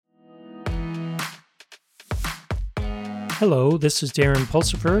Hello, this is Darren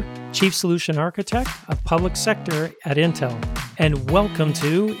Pulsifer, Chief Solution Architect of Public Sector at Intel, and welcome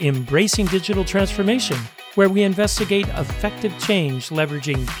to Embracing Digital Transformation, where we investigate effective change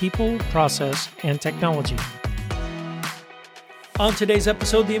leveraging people, process, and technology. On today's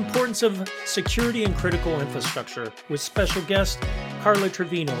episode, the importance of security and critical infrastructure with special guest Carla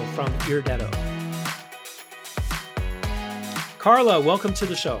Trevino from Irdetto. Carla, welcome to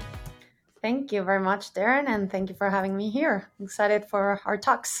the show. Thank you very much, Darren, and thank you for having me here. I'm excited for our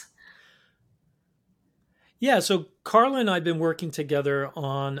talks. Yeah, so Carla and I have been working together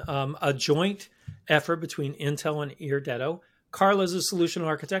on a joint effort between Intel and Irdetto. Carla's a solution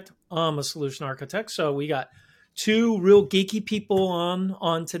architect. I'm a solution architect. So we got two real geeky people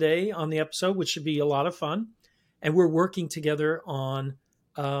on today on the episode, which should be a lot of fun. And we're working together on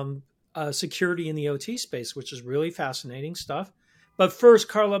security in the OT space, which is really fascinating stuff. But first,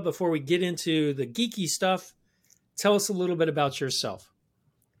 Carla, before we get into the geeky stuff, tell us a little bit about yourself.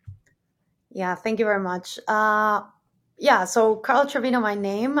 Yeah, thank you very much. So Carla Trevino, my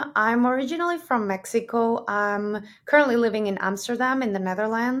name. I'm originally from Mexico. I'm currently living in Amsterdam in the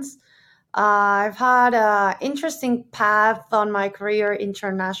Netherlands. I've had an interesting path on my career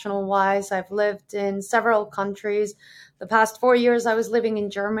international-wise. I've lived in several countries. The past 4 years, I was living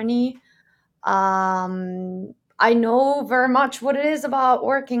in Germany. I know very much what it is about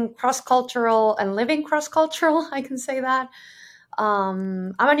working cross-cultural and living cross-cultural, I can say that.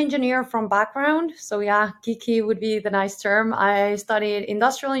 I'm an engineer from background, so yeah, geeky would be the nice term. I studied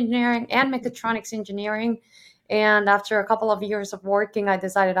industrial engineering and mechatronics engineering, and after a couple of years of working, I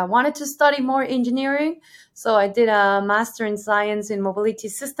decided I wanted to study more engineering, so I did a master in science in mobility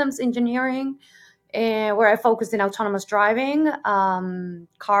systems engineering, where I focused in autonomous driving,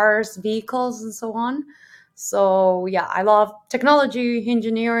 cars, vehicles, and so on. So yeah, I love technology,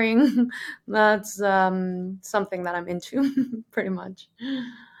 engineering. That's something that I'm into pretty much.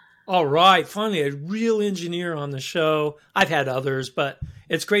 All right. Finally, a real engineer on the show. I've had others, but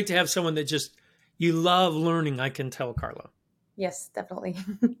it's great to have someone that just, you love learning, I can tell, Carla. Yes, definitely.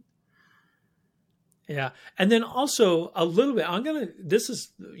 Yeah. And then also a little bit,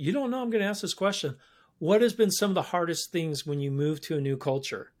 you don't know, I'm going to ask this question. What has been some of the hardest things when you move to a new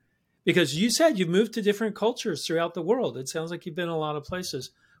culture? Because you said you've moved to different cultures throughout the world. It sounds like you've been in a lot of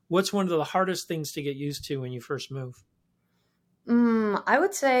places. What's one of the hardest things to get used to when you first move? I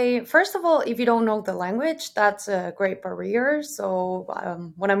would say, first of all, if you don't know the language, that's a great barrier. So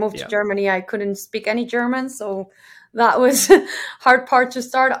when I moved to Germany, I couldn't speak any German. So that was a hard part to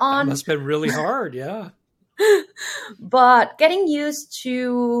start on. That must have been really hard, yeah. But getting used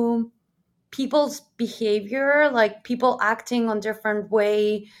to people's behavior, like people acting on different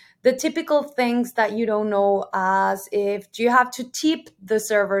way, the typical things that you don't know, as if, do you have to tip the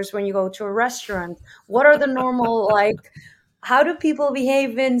servers when you go to a restaurant? What are the normal, how do people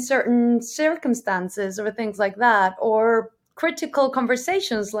behave in certain circumstances or things like that? Or critical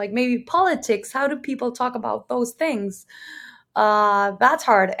conversations, like maybe politics, how do people talk about those things? That's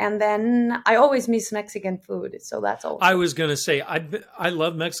hard. And then I always miss Mexican food. So that's all. I was going to say, I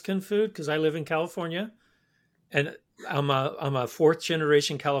love Mexican food because I live in California and I'm a fourth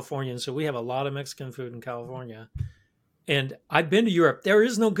generation Californian. So we have a lot of Mexican food in California, and I've been to Europe. There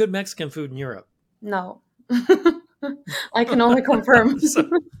is no good Mexican food in Europe. No, I can only confirm. So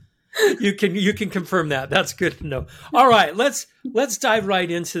you can confirm that. That's good to know. All right, let's dive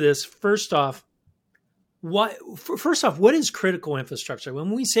right into this. First off, what is critical infrastructure?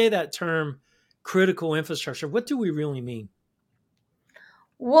 When we say that term, critical infrastructure, what do we really mean?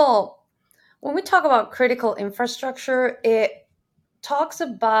 Well, when we talk about critical infrastructure, it talks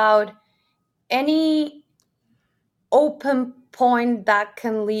about any open point that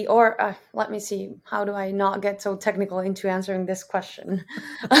can lead, or let me see, how do I not get so technical into answering this question?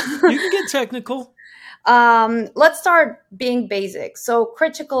 You can get technical. Let's start being basic. So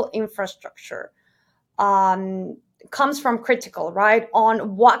critical infrastructure comes from critical, right?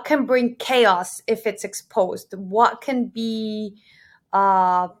 On what can bring chaos if it's exposed. What can be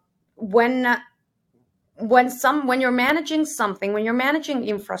when you're managing something, when you're managing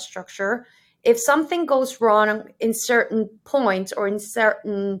infrastructure, if something goes wrong in certain points or in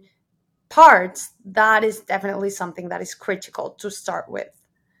certain parts, that is definitely something that is critical to start with.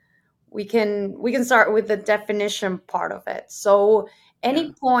 We can start with the definition part of it. So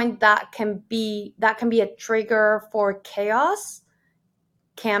any point that can be a trigger for chaos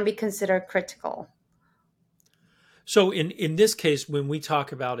can be considered critical. So in this case, when we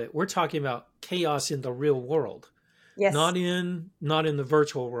talk about it, we're talking about chaos in the real world, yes, not in the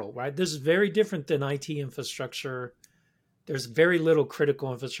virtual world, right? This is very different than IT infrastructure. There's very little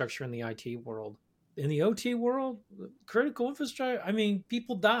critical infrastructure in the IT world. in the OT world, critical infrastructure, I mean,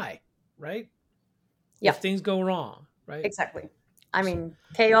 people die, right? Yeah, If things go wrong, right? exactly. I mean,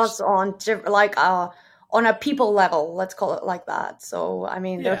 chaos on on a people level, let's call it like that. So, I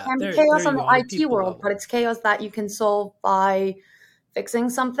mean, there Yeah, can be there chaos on you the go, on a IT people world, but level. it's chaos that you can solve by fixing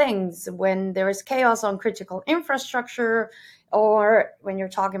some things. When there is chaos on critical infrastructure, or when you're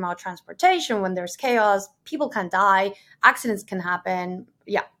talking about transportation, when there's chaos, people can die, accidents can happen.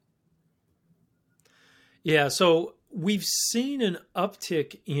 Yeah, Yeah, so we've seen an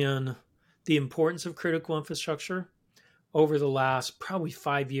uptick in the importance of critical infrastructure over the last probably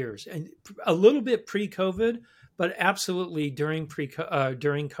 5 years, and a little bit pre-COVID, but absolutely during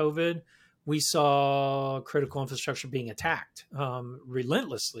COVID, we saw critical infrastructure being attacked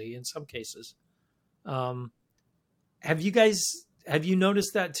relentlessly in some cases. Um, have you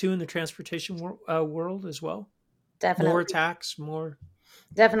noticed that too in the transportation world as well? More definitely. attacks, more.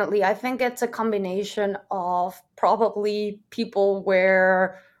 Definitely. I think it's a combination of probably people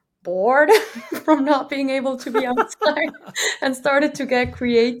were bored from not being able to be outside and started to get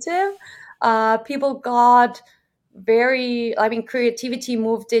creative. People got I mean, creativity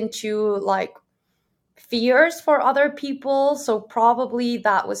moved into like fears for other people. So probably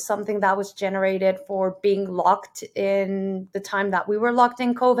that was something that was generated for being locked in the time that we were locked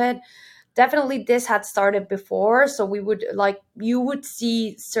in COVID. Definitely this had started before, so we would like you would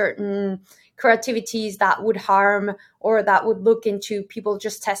see certain creativities that would harm or that would look into people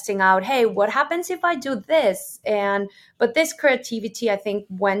just testing out, hey, what happens if I do this? And but this creativity, I think,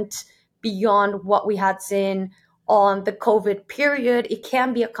 went beyond what we had seen on the COVID period. It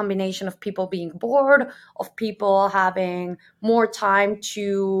can be a combination of people being bored, of people having more time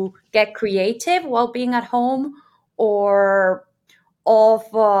to get creative while being at home, or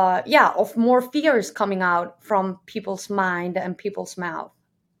of more fears coming out from people's mind and people's mouth.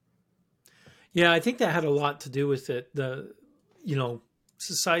 Yeah, I think that had a lot to do with it. You know,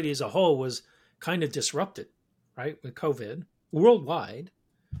 society as a whole was kind of disrupted, right, with COVID worldwide,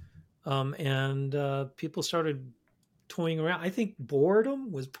 and people started toying around. I think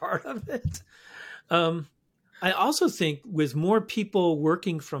boredom was part of it. Um, I also think with more people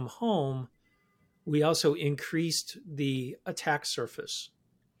working from home, we also increased the attack surface.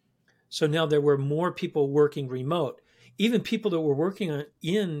 So now there were more people working remote. Even people that were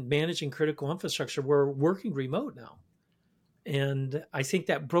in managing critical infrastructure were working remote now. And I think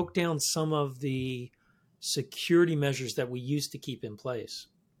that broke down some of the security measures that we used to keep in place.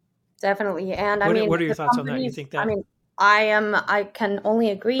 Definitely. And I mean, What are your the thoughts on that? You companies, think I that? mean, I can only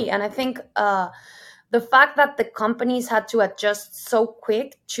agree. And I think the fact that the companies had to adjust so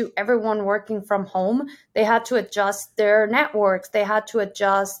quick to everyone working from home, they had to adjust their networks, they had to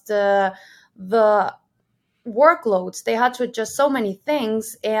adjust the workloads, they had to adjust so many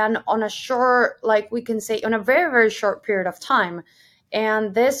things, and on a short, like we can say, on a very, very short period of time.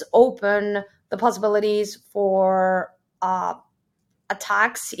 And this opened the possibilities for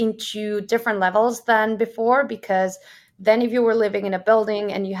attacks into different levels than before, because then if you were living in a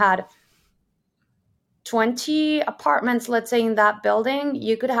building and you had 20 apartments, let's say, in that building,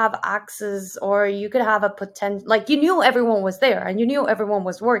 you could have access, or you could have a potential, like you knew everyone was there and you knew everyone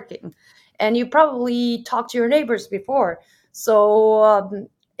was working, and you probably talked to your neighbors before. So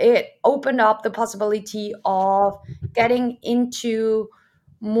it opened up the possibility of getting into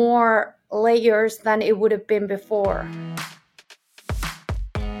more layers than it would have been before.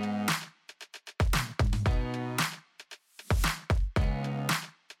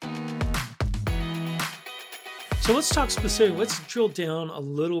 So let's talk specific. Let's drill down a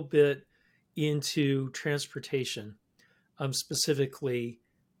little bit into transportation, specifically,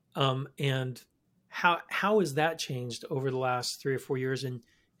 and how has that changed over the last 3 or 4 years, and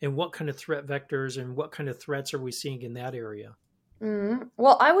what kind of threat vectors and what kind of threats are we seeing in that area?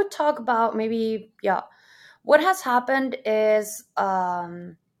 Well, I would talk about maybe, yeah, what has happened is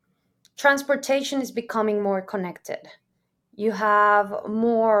transportation is becoming more connected. You have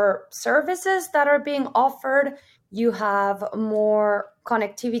more services that are being offered, you have more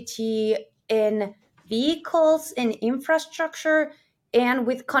connectivity in vehicles, in infrastructure, and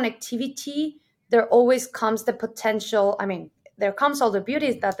with connectivity, there always comes the potential. I mean, there comes all the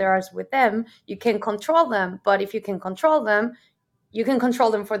beauties that there is with them. You can control them, but if you can control them, you can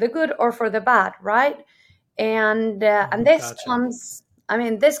control them for the good or for the bad, right? And this Gotcha. comes, I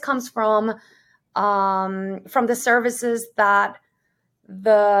mean, this comes from the services that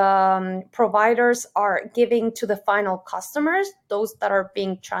the providers are giving to the final customers, those that are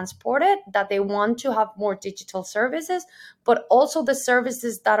being transported, that they want to have more digital services, but also the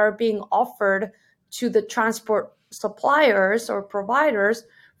services that are being offered to the transport suppliers or providers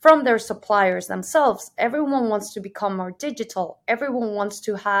from their suppliers themselves. Everyone wants to become more digital. Everyone wants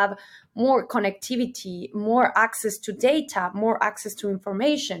to have more connectivity, more access to data, more access to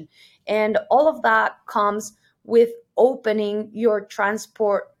information. And all of that comes with opening your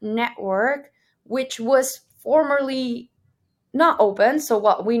transport network, which was formerly not open. So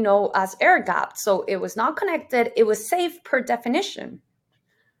what we know as air gapped. So it was not connected. It was safe per definition.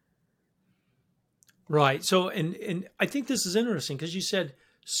 Right. So, and I think this is interesting because you said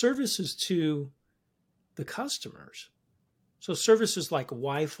services to the customers. So services like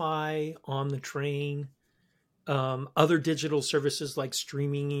Wi-Fi on the train, other digital services like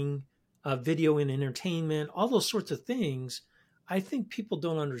streaming, video and entertainment, all those sorts of things. I think people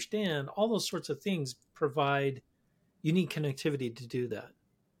don't understand. All those sorts of things provide unique connectivity to do that,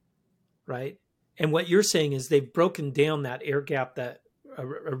 right? And what you're saying is they've broken down that air gap that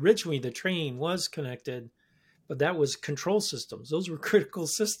originally the train was connected, but that was control systems. Those were critical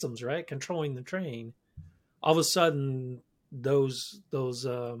systems, right? Controlling the train. All of a sudden, there's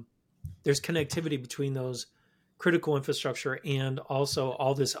connectivity between those critical infrastructure and also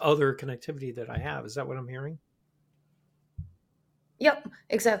all this other connectivity that I have. Is that what I'm hearing? Yep,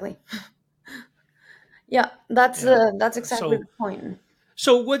 exactly. Yeah, that's exactly the point.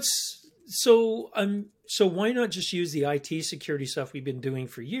 So why not just use the IT security stuff we've been doing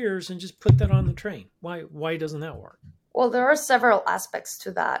for years and just put that on the train? Why doesn't that work? Well, there are several aspects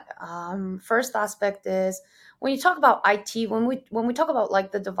to that. First aspect is when you talk about IT, when we talk about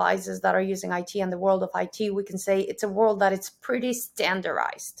like the devices that are using IT and the world of IT, we can say it's a world that it's pretty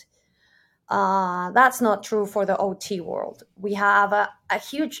standardized. That's not true for the OT world. We have a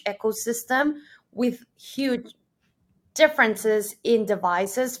huge ecosystem with huge differences in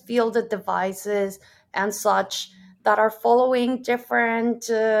devices, fielded devices, and such that are following different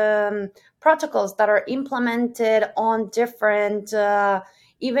protocols that are implemented on different,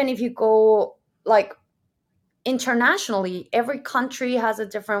 even if you go like internationally, every country has a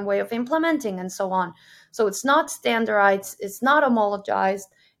different way of implementing and so on. So it's not standardized, it's not homologized,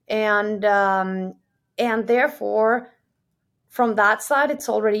 and therefore, from that side, it's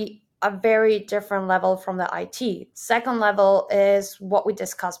already a very different level from the IT. Second level is what we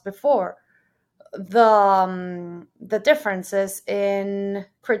discussed before. The differences in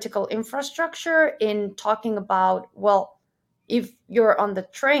critical infrastructure, in talking about, well, if you're on the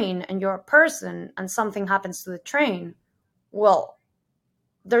train and you're a person and something happens to the train, well,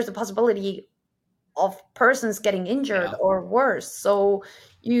 there's a possibility of persons getting injured or worse. So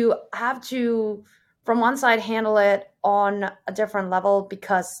you have to, from one side, handle it on a different level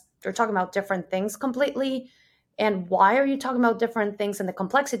because you're talking about different things completely. And why are you talking about different things and the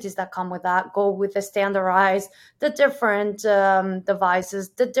complexities that come with that? Go with the standardized, the different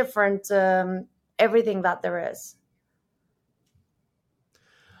devices, the different everything that there is.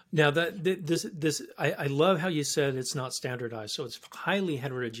 Now I love how you said it's not standardized, so it's highly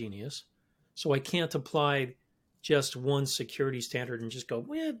heterogeneous. So I can't apply just one security standard and just go,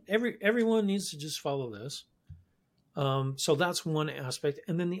 well, everyone needs to just follow this. So that's one aspect.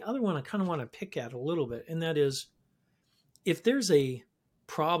 And then the other one I kind of want to pick at a little bit, and that is if there's a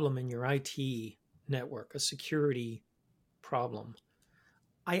problem in your IT network, a security problem,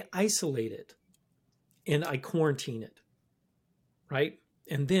 I isolate it and I quarantine it, right?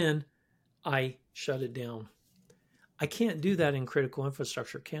 And then I shut it down. I can't do that in critical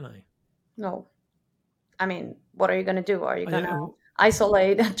infrastructure, can I? No. I mean, what are you going to do? Are you going to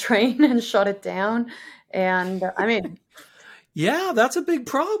isolate a train and shut it down? And I mean, yeah, that's a big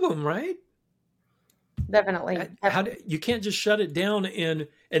problem, right? Definitely. You can't just shut it down and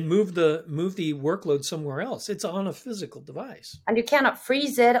move the workload somewhere else. It's on a physical device. And you cannot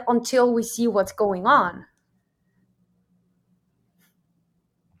freeze it until we see what's going on.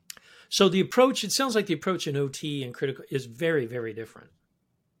 So it sounds like the approach in OT and critical is very, very different.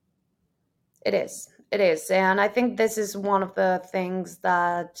 It is. And I think this is one of the things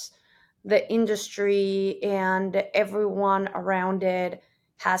that the industry and everyone around it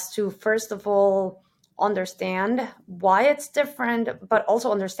has to, first of all, understand why it's different, but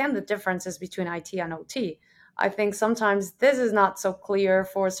also understand the differences between IT and OT. I think sometimes this is not so clear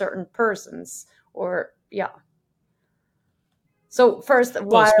for certain persons So first,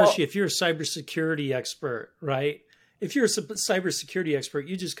 especially if you're a cybersecurity expert, right? If you're a cybersecurity expert,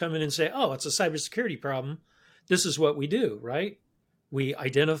 you just come in and say, oh, it's a cybersecurity problem. This is what we do, right? We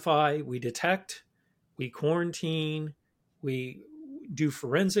identify, we detect, we quarantine, we do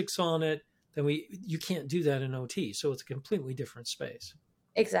forensics on it. Then you can't do that in OT. So it's a completely different space.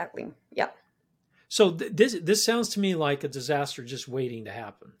 Exactly. Yeah. So this sounds to me like a disaster just waiting to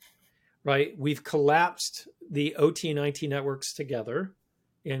happen, right? We've collapsed the OT and IT networks together.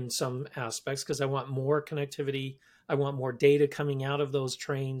 in some aspects because I want more connectivity. I want more data coming out of those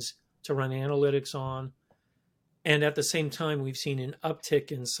trains to run analytics on. And at the same time, we've seen an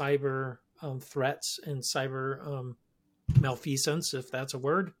uptick in cyber threats and cyber malfeasance, if that's a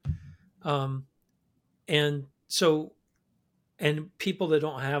word. And so, and people that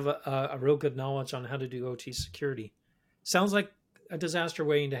don't have a real good knowledge on how to do OT security. Sounds like a disaster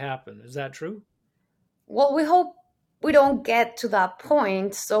waiting to happen. Is that true? Well, we hope we don't get to that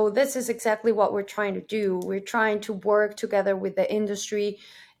point. So this is exactly what we're trying to do. We're trying to work together with the industry,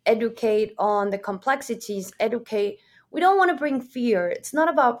 educate on the complexities, educate. We don't want to bring fear. It's not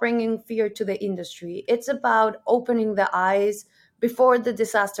about bringing fear to the industry. It's about opening the eyes before the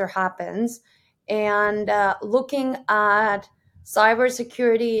disaster happens and looking at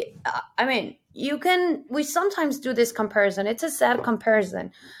cybersecurity. I mean, we sometimes do this comparison. It's a sad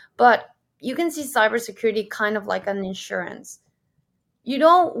comparison, but you can see cybersecurity kind of like an insurance. You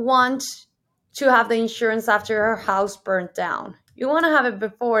don't want to have the insurance after your house burnt down. You want to have it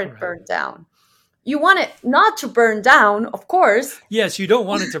before it burned down. You want it not to burn down, of course. Yes, you don't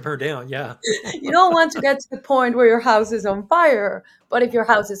want it to burn down. Yeah. You don't want to get to the point where your house is on fire. But if your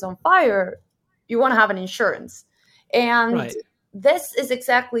house is on fire, you want to have an insurance. And this is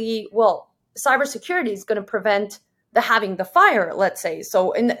exactly, well, cybersecurity is going to prevent having the fire, let's say.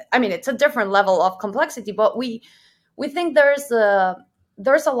 So, it's a different level of complexity, but we think there's a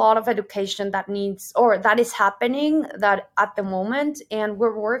lot of education that is happening that at the moment, and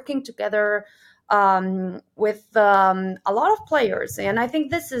we're working together with a lot of players. And I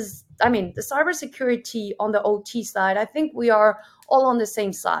think this is, the cybersecurity on the OT side, I think we are all on the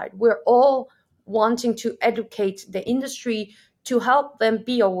same side. We're all wanting to educate the industry to help them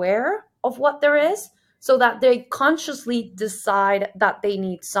be aware of what there is so that they consciously decide that they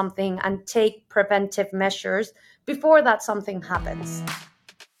need something and take preventive measures before that something happens.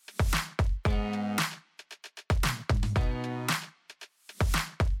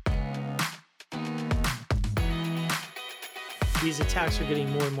 These attacks are getting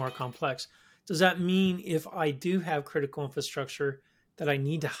more and more complex. Does that mean if I do have critical infrastructure that I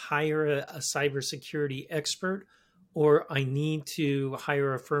need to hire a cybersecurity expert, or I need to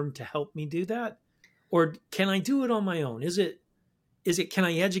hire a firm to help me do that? Or can I do it on my own? Can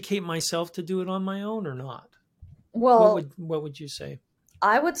I educate myself to do it on my own or not? Well, what would you say?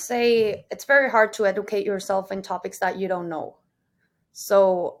 I would say it's very hard to educate yourself in topics that you don't know.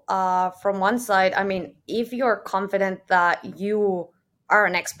 So from one side, if you're confident that you are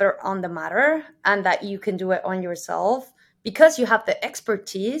an expert on the matter and that you can do it on yourself because you have the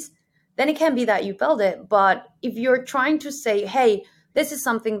expertise, then it can be that you build it. But if you're trying to say, hey, this is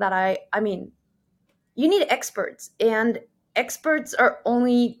something that you need experts, and experts are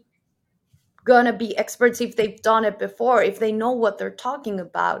only going to be experts if they've done it before, if they know what they're talking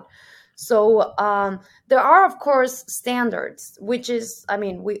about. So there are, of course, standards, which is,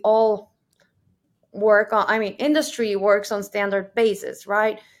 we all work on, industry works on standard basis,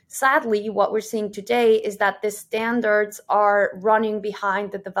 right? Sadly, what we're seeing today is that the standards are running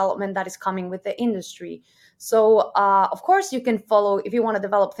behind the development that is coming with the industry. So, of course, you can follow, if you want to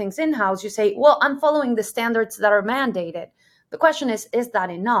develop things in-house, you say, well, I'm following the standards that are mandated. The question is that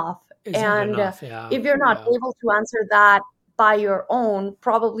enough? If you're not able to answer that by your own,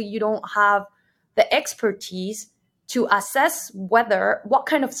 probably you don't have the expertise to assess what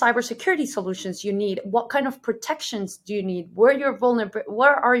kind of cybersecurity solutions you need, what kind of protections do you need, where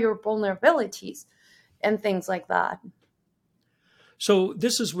are your vulnerabilities, and things like that. So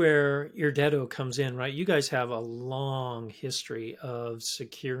this is where Irdetto comes in, right? You guys have a long history of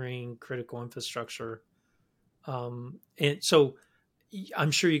securing critical infrastructure. And so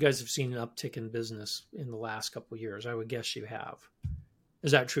I'm sure you guys have seen an uptick in business in the last couple of years. I would guess you have.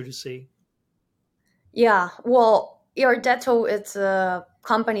 Is that true to see? Yeah. Well, Irdetto, it's a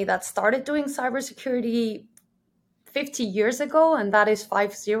company that started doing cybersecurity 50 years ago, and that is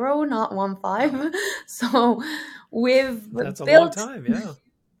 50, not 15. So that's a long time, yeah.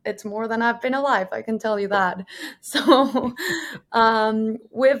 It's more than I've been alive, I can tell you that. So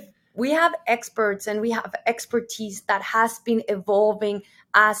we have experts and we have expertise that has been evolving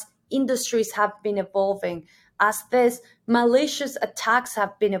as industries have been evolving, as these malicious attacks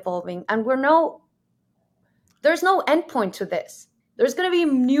have been evolving. And there's no endpoint to this. There's going to be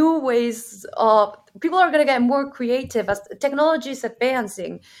new ways of, people are going to get more creative as technology is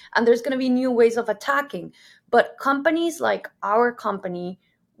advancing, and there's going to be new ways of attacking. But companies like our company,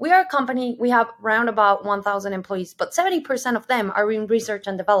 we have around about 1,000 employees, but 70% of them are in research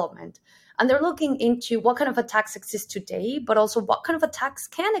and development. And they're looking into what kind of attacks exist today, but also what kind of attacks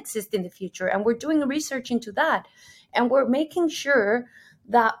can exist in the future. And we're doing research into that. And we're making sure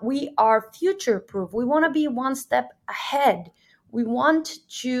that we are future proof. We want to be one step ahead. We want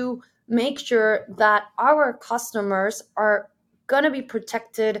to make sure that our customers are going to be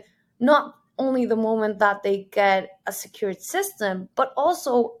protected, not only the moment that they get a secured system, but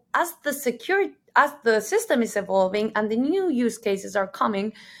also as the system is evolving and the new use cases are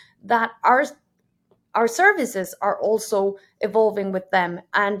coming, that our services are also evolving with them,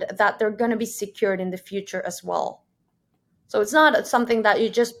 and that they're going to be secured in the future as well. So it's not something that you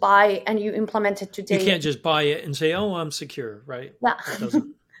just buy and you implement it today. You can't just buy it and say, "Oh, I'm secure," right? Yeah. It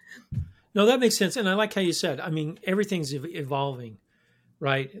doesn't. No, that makes sense, and I like how you said. I mean, everything's evolving,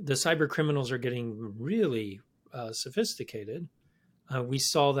 right? The cyber criminals are getting really sophisticated. We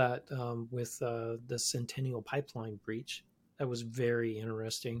saw that with the Centennial Pipeline breach. That was very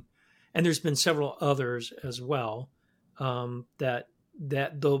interesting, and there's been several others as well that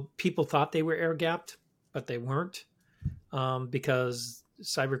the people thought they were air gapped, but they weren't, because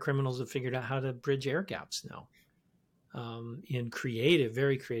cyber criminals have figured out how to bridge air gaps now in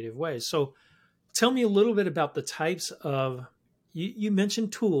very creative ways. So, tell me a little bit about the types of you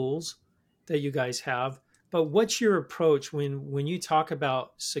mentioned tools that you guys have. But what's your approach when you talk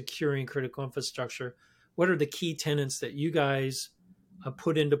about securing critical infrastructure? What are the key tenets that you guys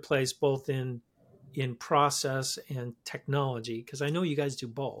put into place, both in process and technology? Because I know you guys do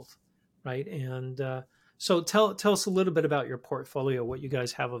both, right? And so tell us a little bit about your portfolio, what you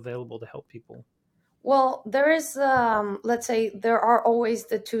guys have available to help people. Well, there is, let's say, there are always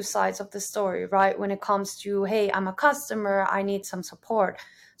the two sides of the story, right? When it comes to, hey, I'm a customer, I need some support.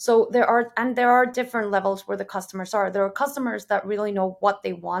 So there are different levels where the customers are. There are customers that really know what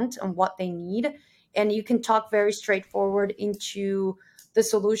they want and what they need, and you can talk very straightforward into the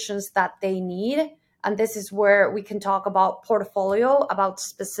solutions that they need. And this is where we can talk about portfolio, about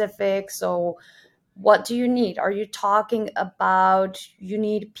specifics. So what do you need? Are you talking about you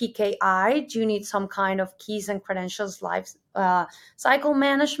need PKI? Do you need some kind of keys and credentials life cycle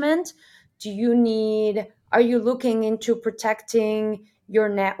management? Are you looking into protecting your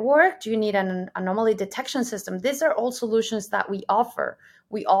network? Do you need an anomaly detection system? These are all solutions that we offer.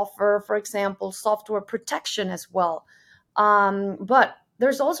 We offer, for example, software protection as well. But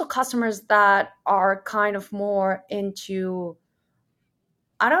there's also customers that are kind of more into,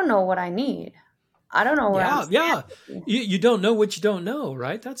 I don't know what I need. I don't know where I'm Yeah. You don't know what you don't know,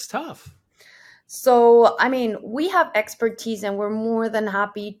 right? That's tough. So, I mean, we have expertise and we're more than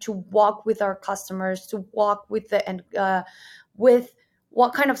happy to walk with our customers, to walk with with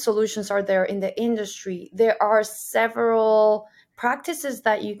what kind of solutions are there in the industry. There are several practices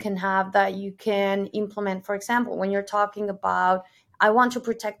that you can have that you can implement. For example, when you're talking about, I want to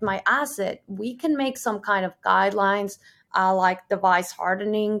protect my asset, we can make some kind of guidelines like device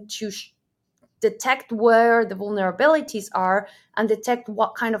hardening to detect where the vulnerabilities are and detect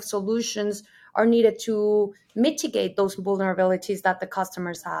what kind of solutions are needed to mitigate those vulnerabilities that the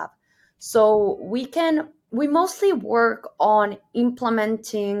customers have. So we mostly work on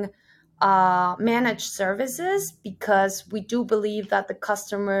implementing managed services because we do believe that the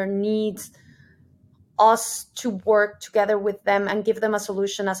customer needs us to work together with them and give them a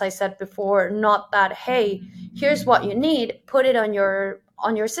solution, as I said before, not that, hey, here's what you need, put it on your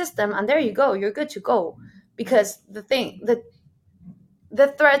system and there you go, you're good to go. Because the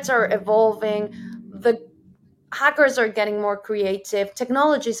threats are evolving, the hackers are getting more creative,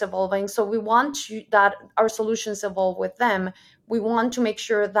 technology is evolving, so we want that our solutions evolve with them. We want to make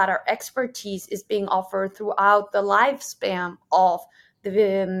sure that our expertise is being offered throughout the lifespan of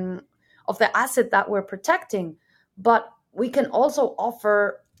the asset that we're protecting. But we can also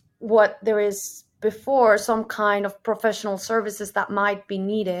offer what there is before, some kind of professional services that might be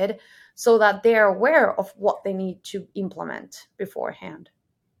needed so that they're aware of what they need to implement beforehand.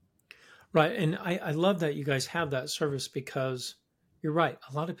 Right. And I love that you guys have that service, because you're right.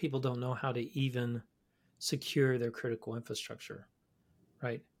 A lot of people don't know how to even secure their critical infrastructure,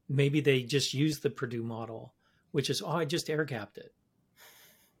 right? Maybe they just use the Purdue model, which is, oh, I just air gapped it.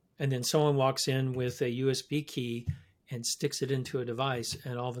 And then someone walks in with a USB key and sticks it into a device,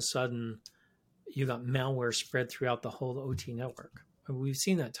 and all of a sudden you got malware spread throughout the whole OT network. And we've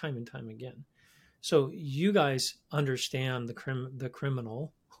seen that time and time again. So you guys understand the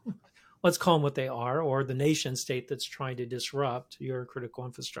criminal, let's call them what they are, or the nation state that's trying to disrupt your critical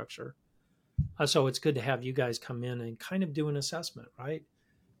infrastructure. So it's good to have you guys come in and kind of do an assessment, right?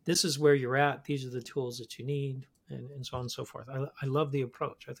 This is where you're at. These are the tools that you need, and so on and so forth. I love the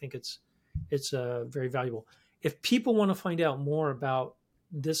approach. I think it's very valuable. If people want to find out more about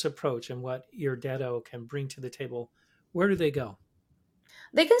this approach and what Irdetto can bring to the table, where do they go?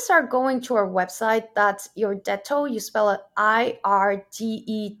 They can start going to our website. That's Irdeto. You spell it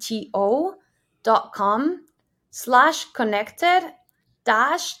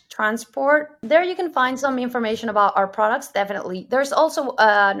IRDETO.com/connected-transport. There you can find some information about our products, definitely. There's also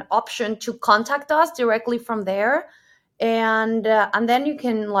an option to contact us directly from there. And then you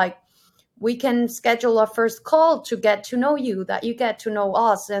can we can schedule a first call to get to know you, that you get to know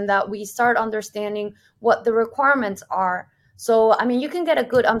us, and that we start understanding what the requirements are. So, I mean, you can get a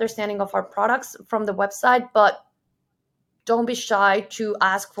good understanding of our products from the website, but don't be shy to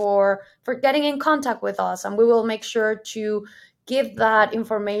ask for getting in contact with us. And we will make sure to give that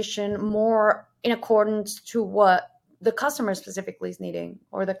information more in accordance to what the customer specifically is needing,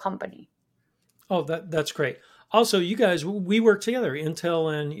 or the company. Oh, that's great. Also, you guys, we work together.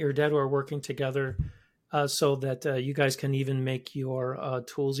 Intel and Irdeto are working together so that you guys can even make your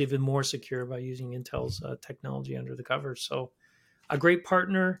tools even more secure by using Intel's technology under the covers. So a great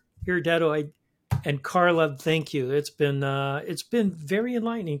partner, Irdeto. And Carla, thank you. It's been very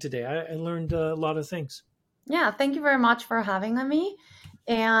enlightening today. I learned a lot of things. Yeah, thank you very much for having me.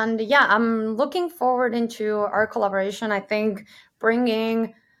 And yeah, I'm looking forward into our collaboration. I think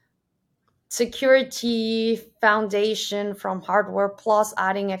bringing security foundation from hardware plus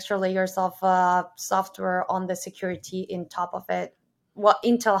adding extra layers of software on the security in top of it, what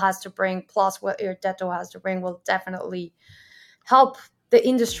Intel has to bring plus what Irdeto has to bring, will definitely help the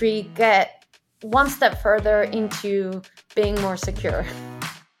industry get one step further into being more secure.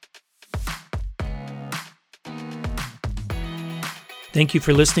 Thank you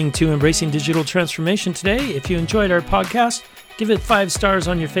for listening to Embracing Digital Transformation today. If you enjoyed our podcast, give it 5 stars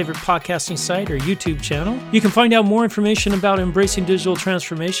on your favorite podcasting site or YouTube channel. You can find out more information about Embracing Digital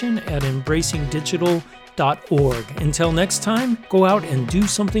Transformation at embracingdigital.org. Until next time, go out and do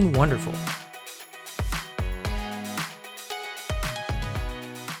something wonderful.